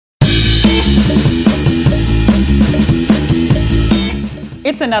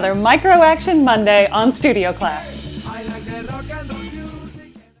It's another Micro Action Monday on Studio Class.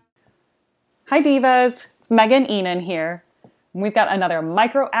 Hi Divas, it's Megan Enan here. We've got another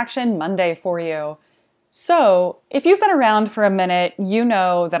Micro Action Monday for you. So, if you've been around for a minute, you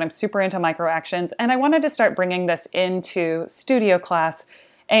know that I'm super into micro actions, and I wanted to start bringing this into Studio Class.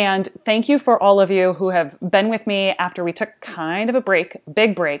 And thank you for all of you who have been with me after we took kind of a break,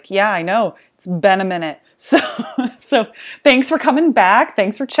 big break. Yeah, I know, it's been a minute. So thanks for coming back.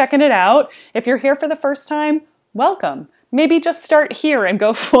 Thanks for checking it out. If you're here for the first time, welcome. Maybe just start here and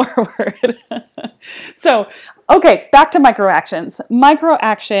go forward. So, okay, back to micro actions. Micro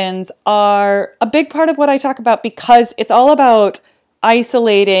actions are a big part of what I talk about because it's all about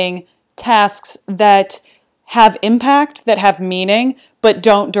isolating tasks that have impact, that have meaning, but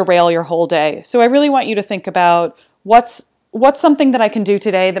don't derail your whole day. So I really want you to think about what's something that I can do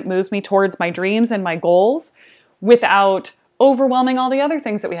today that moves me towards my dreams and my goals without overwhelming all the other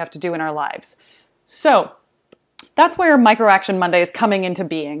things that we have to do in our lives. So that's where Micro Action Monday is coming into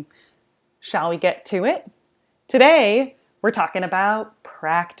being. Shall we get to it? Today, we're talking about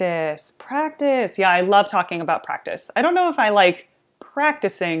practice. Practice. Yeah, I love talking about practice. I don't know if I like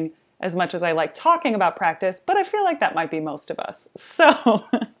practicing as much as I like talking about practice, but I feel like that might be most of us. So,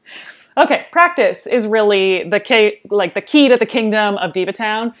 okay, practice is really the key to the kingdom of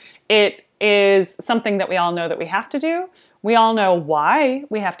Divatown. It is something that we all know that we have to do. We all know why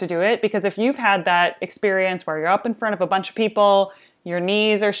we have to do it, because if you've had that experience where you're up in front of a bunch of people, your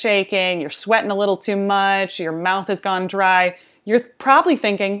knees are shaking, you're sweating a little too much, your mouth has gone dry, you're probably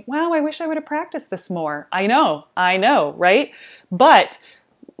thinking, wow, I wish I would have practiced this more. I know, right? But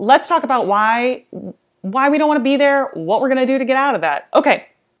let's talk about why we don't want to be there, what we're going to do to get out of that. Okay,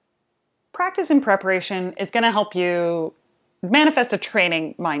 practice and preparation is going to help you manifest a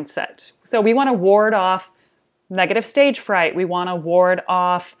training mindset. So we want to ward off negative stage fright. We want to ward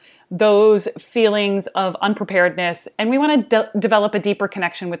off those feelings of unpreparedness, and we want to develop a deeper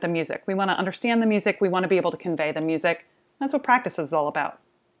connection with the music. We want to understand the music. We want to be able to convey the music. That's what practice is all about.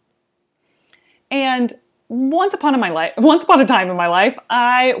 And once upon a time in my life,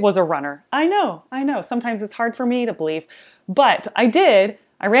 I was a runner. I know. Sometimes it's hard for me to believe, but I did.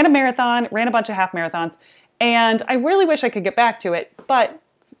 I ran a marathon, ran a bunch of half marathons, and I really wish I could get back to it, but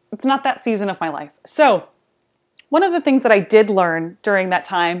it's not that season of my life. So one of the things that I did learn during that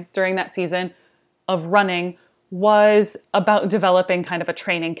season of running, was about developing kind of a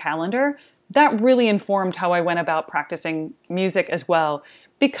training calendar. That really informed how I went about practicing music as well,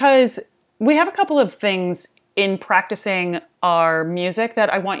 because we have a couple of things in practicing our music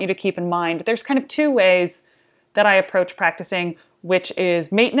that I want you to keep in mind. There's kind of two ways that I approach practicing, which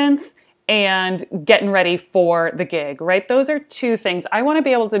is maintenance and getting ready for the gig, right? Those are two things. I want to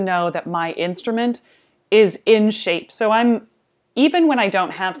be able to know that my instrument is in shape. So even when I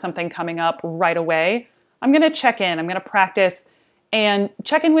don't have something coming up right away, I'm going to check in, I'm going to practice and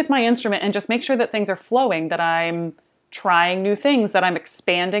check in with my instrument and just make sure that things are flowing, that I'm trying new things, that I'm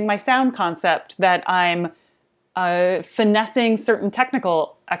expanding my sound concept, that I'm finessing certain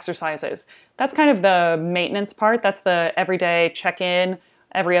technical exercises. That's kind of the maintenance part. That's the everyday check-in,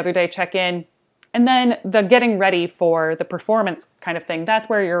 every other day check-in. And then the getting ready for the performance kind of thing. That's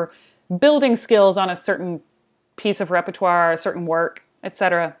where you're building skills on a certain piece of repertoire, a certain work,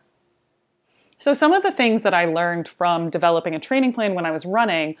 etc. So some of the things that I learned from developing a training plan when I was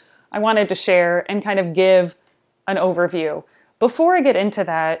running, I wanted to share and kind of give an overview. Before I get into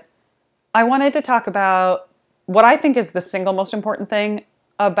that, I wanted to talk about what I think is the single most important thing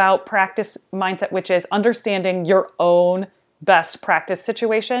about practice mindset, which is understanding your own best practice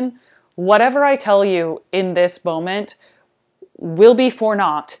situation. Whatever I tell you in this moment will be for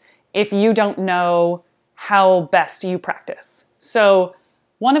naught if you don't know how best you practice. So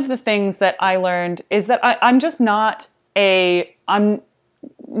one of the things that I learned is that I'm not a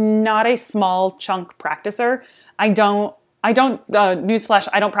small chunk practicer. Newsflash,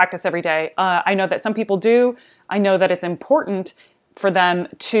 I don't practice every day. I know that some people do. I know that it's important for them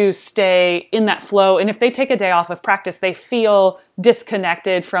to stay in that flow. And if they take a day off of practice, they feel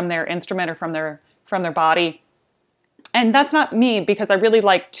disconnected from their instrument or from their body. And that's not me, because I really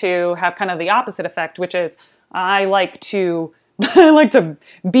like to have kind of the opposite effect, which is I like to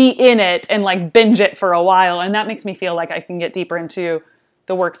be in it and like binge it for a while. And that makes me feel like I can get deeper into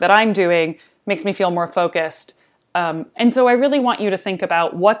the work that I'm doing, makes me feel more focused. And so I really want you to think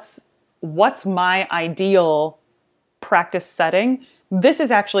about what's my ideal practice setting. This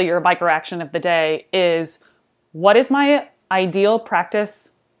is actually your micro action of the day, is what is my ideal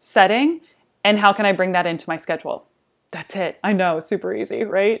practice setting and how can I bring that into my schedule? That's it. I know, super easy,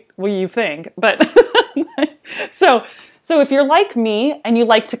 right? Well, you think, but so if you're like me and you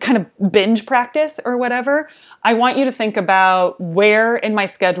like to kind of binge practice or whatever, I want you to think about where in my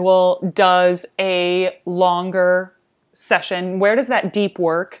schedule does a longer session, where does that deep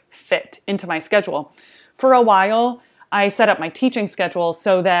work fit into my schedule? For a while, I set up my teaching schedule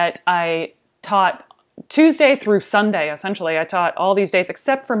so that I taught Tuesday through Sunday, essentially. I taught all these days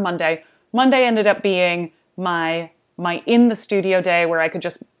except for Monday. Monday ended up being my in the studio day where I could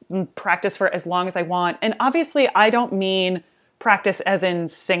just practice for as long as I want. And obviously, I don't mean practice as in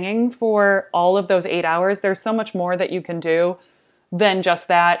singing for all of those 8 hours. There's so much more that you can do than just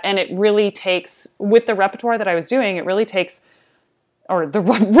that. And it really takes, with the repertoire that I was doing, it really takes, or the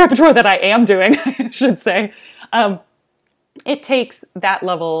repertoire that I am doing, I should say, it takes that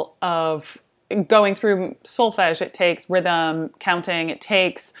level of going through solfege. It takes rhythm, counting. It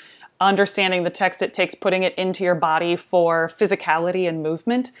takes understanding the text. It takes putting it into your body for physicality and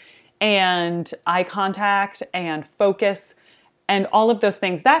movement and eye contact and focus and all of those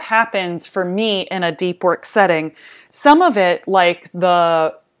things. That happens for me in a deep work setting. Some of it, like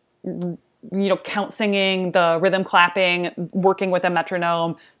the count singing, the rhythm clapping, working with a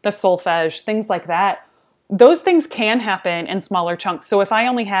metronome, the solfege, things like that, those things can happen in smaller chunks. So if I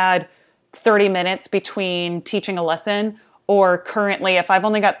only had 30 minutes between teaching a lesson, or currently if I've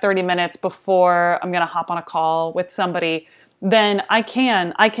only got 30 minutes before I'm going to hop on a call with somebody, then I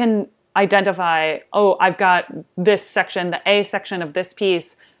can identify, oh, I've got this section, the A section of this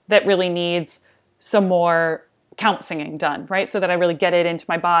piece that really needs some more count singing done, right? So that I really get it into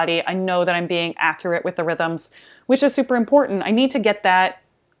my body. I know that I'm being accurate with the rhythms, which is super important. I need to get that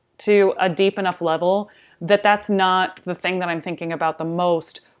to a deep enough level that that's not the thing that I'm thinking about the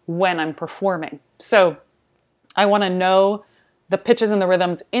most when I'm performing. So I want to know the pitches and the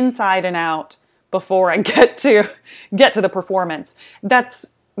rhythms inside and out before I get to the performance.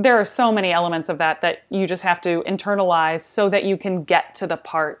 There are so many elements of that you just have to internalize so that you can get to the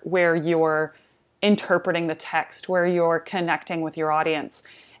part where you're interpreting the text, where you're connecting with your audience.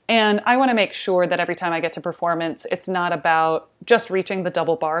 And I want to make sure that every time I get to performance, it's not about just reaching the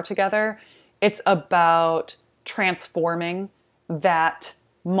double bar together. It's about transforming that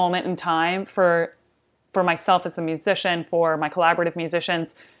moment in time for myself as the musician, for my collaborative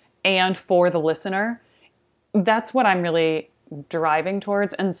musicians, and for the listener. That's what I'm really driving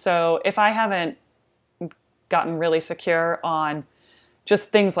towards. And so if I haven't gotten really secure on just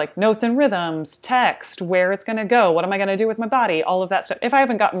things like notes and rhythms, text, where it's going to go, what am I going to do with my body, all of that stuff, if I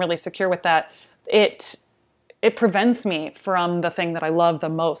haven't gotten really secure with that, it prevents me from the thing that I love the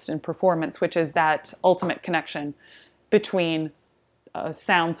most in performance, which is that ultimate connection between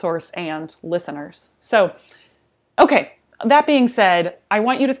sound source and listeners. So, okay, that being said, I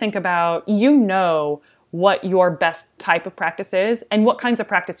want you to think about, what your best type of practice is and what kinds of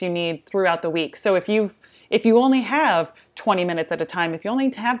practice you need throughout the week. So if you only have 20 minutes at a time, if you only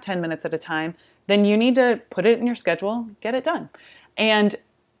have 10 minutes at a time, then you need to put it in your schedule, get it done. And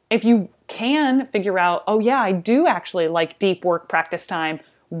if you can figure out, oh yeah, I do actually like deep work practice time,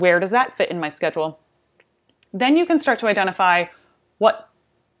 where does that fit in my schedule? Then you can start to identify what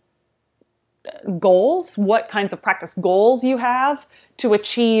kinds of practice goals you have to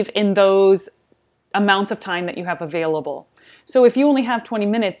achieve in those amounts of time that you have available. So if you only have 20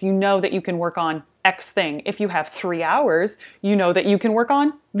 minutes, you know that you can work on X thing. If you have 3 hours, you know that you can work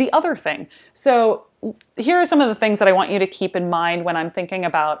on the other thing. So here are some of the things that I want you to keep in mind when I'm thinking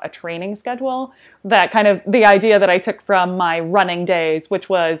about a training schedule. That kind of the idea that I took from my running days, which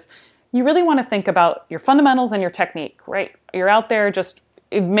was you really want to think about your fundamentals and your technique, right? You're out there just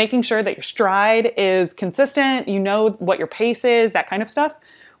making sure that your stride is consistent, you know what your pace is, that kind of stuff.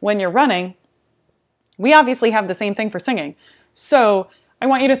 When you're running, we obviously have the same thing for singing. So I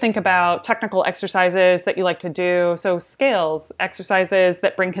want you to think about technical exercises that you like to do. So scales, exercises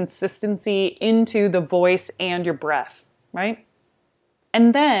that bring consistency into the voice and your breath, right?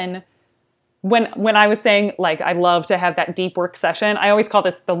 And then when I was saying, like, I love to have that deep work session, I always call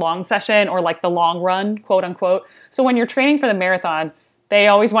this the long session or like the long run, quote unquote. So when you're training for the marathon, they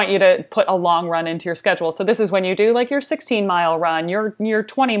always want you to put a long run into your schedule. So this is when you do like your 16-mile run, your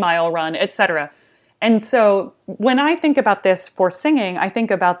 20-mile run, etc. And so when I think about this for singing, I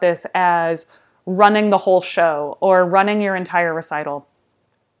think about this as running the whole show or running your entire recital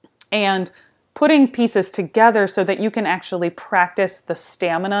and putting pieces together so that you can actually practice the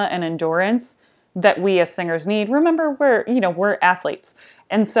stamina and endurance that we as singers need. Remember, we're athletes.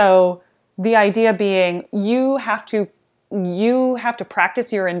 And so the idea being you have to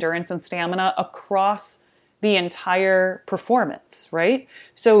practice your endurance and stamina across the entire performance, right?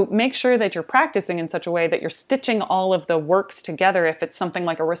 So make sure that you're practicing in such a way that you're stitching all of the works together. If it's something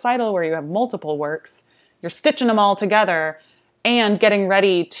like a recital where you have multiple works, you're stitching them all together and getting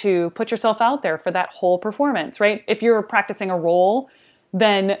ready to put yourself out there for that whole performance, right? If you're practicing a role,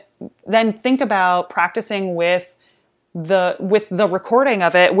 then think about practicing with the recording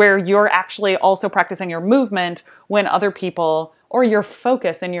of it, where you're actually also practicing your movement when other people, or your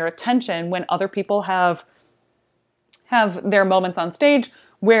focus and your attention when other people have their moments on stage,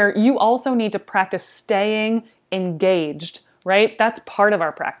 where you also need to practice staying engaged, right? That's part of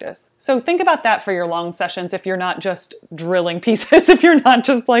our practice. So think about that for your long sessions if you're not just drilling pieces, if you're not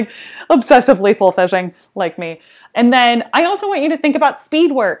just like obsessively solfeging like me. And then I also want you to think about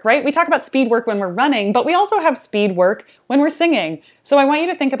speed work, right? We talk about speed work when we're running, but we also have speed work when we're singing. So I want you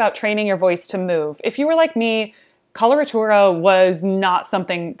to think about training your voice to move. If you were like me, coloratura was not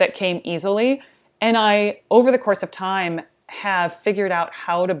something that came easily. And I, over the course of time, have figured out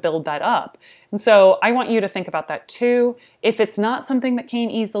how to build that up. And so I want you to think about that too. If it's not something that came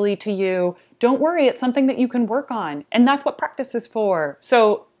easily to you, don't worry, it's something that you can work on. And that's what practice is for.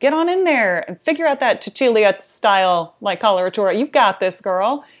 So get on in there and figure out that Cecilia style like coloratura. You got this,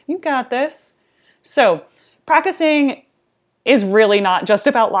 girl. You got this. So practicing is really not just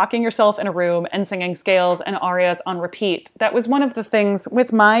about locking yourself in a room and singing scales and arias on repeat. That was one of the things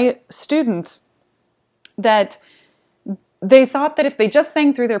with my students, that they thought that if they just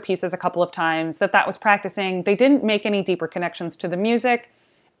sang through their pieces a couple of times, that was practicing. They didn't make any deeper connections to the music.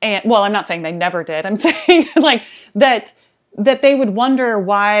 And well, I'm not saying they never did. I'm saying like that they would wonder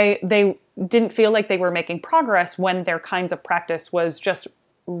why they didn't feel like they were making progress when their kinds of practice was just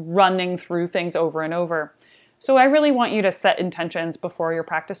running through things over and over. So I really want you to set intentions before your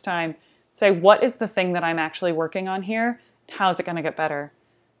practice time. Say, what is the thing that I'm actually working on here? How's it going to get better?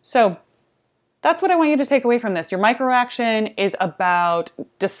 So that's what I want you to take away from this. Your microaction is about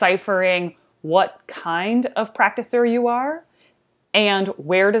deciphering what kind of practicer you are and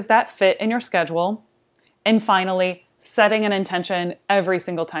where does that fit in your schedule. And finally, setting an intention every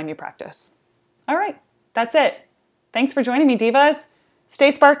single time you practice. All right, that's it. Thanks for joining me, divas. Stay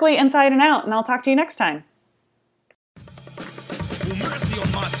sparkly inside and out, and I'll talk to you next time.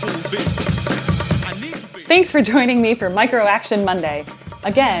 Thanks for joining me for Microaction Monday.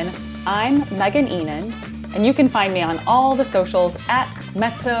 Again, I'm Megan Ihnen, and you can find me on all the socials at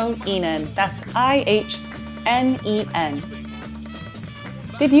Mezzo Ihnen. That's IHNEN.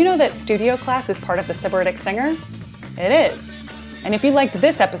 Did you know that Studio Class is part of the Sybaritic Singer? It is. And if you liked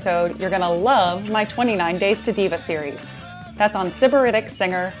this episode, you're going to love my 29 Days to Diva series. That's on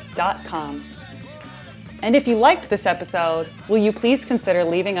SybariticSinger.com. And if you liked this episode, will you please consider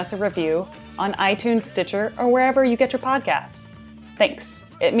leaving us a review on iTunes, Stitcher, or wherever you get your podcast? Thanks.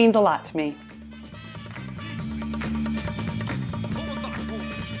 It means a lot to me.